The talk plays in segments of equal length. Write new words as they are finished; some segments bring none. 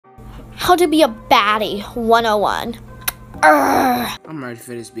How to Be a Baddie 101. Urgh. I'm ready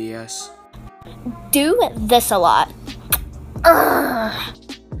for this BS. Do this a lot. Urgh.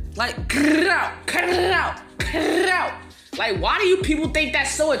 Like, cut it out, cut it out, cut it out. Like, why do you people think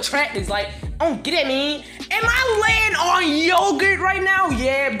that's so attractive? Like, I don't get it, man. Am I laying on yogurt right now?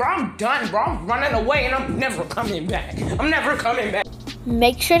 Yeah, bro, I'm done, bro. I'm running away and I'm never coming back. I'm never coming back.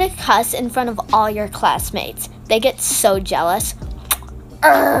 Make sure to cuss in front of all your classmates. They get so jealous.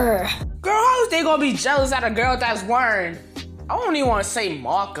 Urgh. Girl, how is they gonna be jealous at a girl that's wearing, I don't even want to say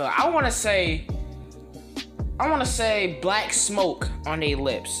marker. I want to say black smoke on their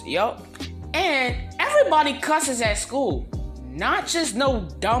lips. Yup. And everybody cusses at school. Not just no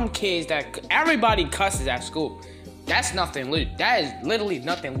dumb kids everybody cusses at school. That's nothing new. That is literally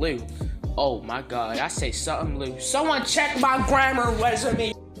nothing new. Oh my God, I say something new. Someone check my grammar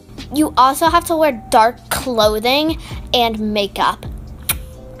resume. You also have to wear dark clothing and makeup.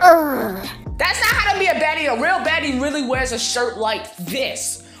 Urgh. That's not how to be a baddie. A real baddie really wears a shirt like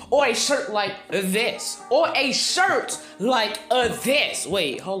this. Or a shirt like this. Or a shirt like this.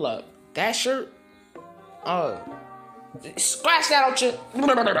 Wait, hold up. That shirt? Scratch that out your...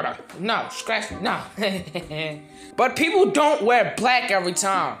 No, scratch... No. But people don't wear black every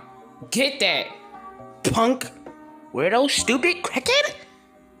time. Get that. Punk. Weirdo, stupid, cricket.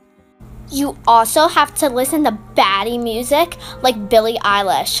 You also have to listen to baddie music like Billie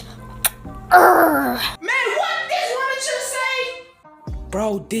Eilish. Urgh. Man, what this woman just say?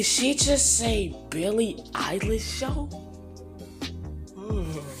 Bro, did she just say Billie Eilish show?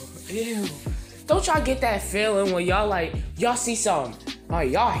 Ew. Don't y'all get that feeling when y'all see something, like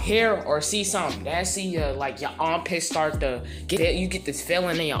y'all hear or see something that see like your armpit start to you get this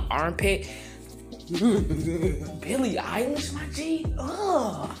feeling in your armpit? Billie Eilish, my G?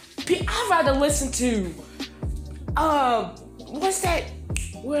 Ugh. I'd rather listen to, what's that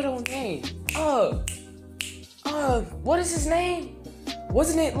weirdo name? What is his name?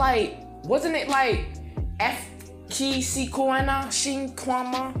 Wasn't it like F-K-C-K-N-A,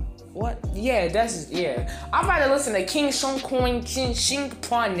 Shin-Kwama? What? Yeah, I'd rather listen to King Shong Coin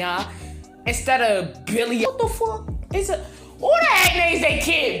Shin-Kwanya instead of Billie. What the fuck is it? Who the heck names they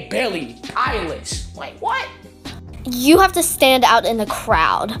kid Billie Eilish? Like, what? You have to stand out in the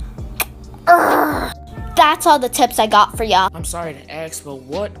crowd. Urgh. That's all the tips I got for ya. I'm sorry to ask, but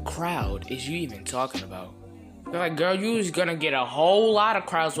what crowd is you even talking about? You're like, girl, you was gonna get a whole lot of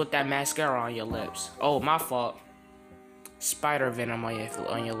crowds with that mascara on your lips. Oh, my fault. Spider venom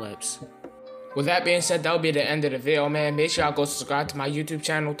on your lips. With that being said, that'll be the end of the video, man. Make sure y'all go subscribe to my YouTube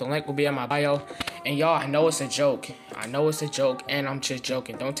channel. The link will be in my bio. And y'all, I know it's a joke. I know it's a joke, and I'm just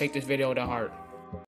joking. Don't take this video to heart.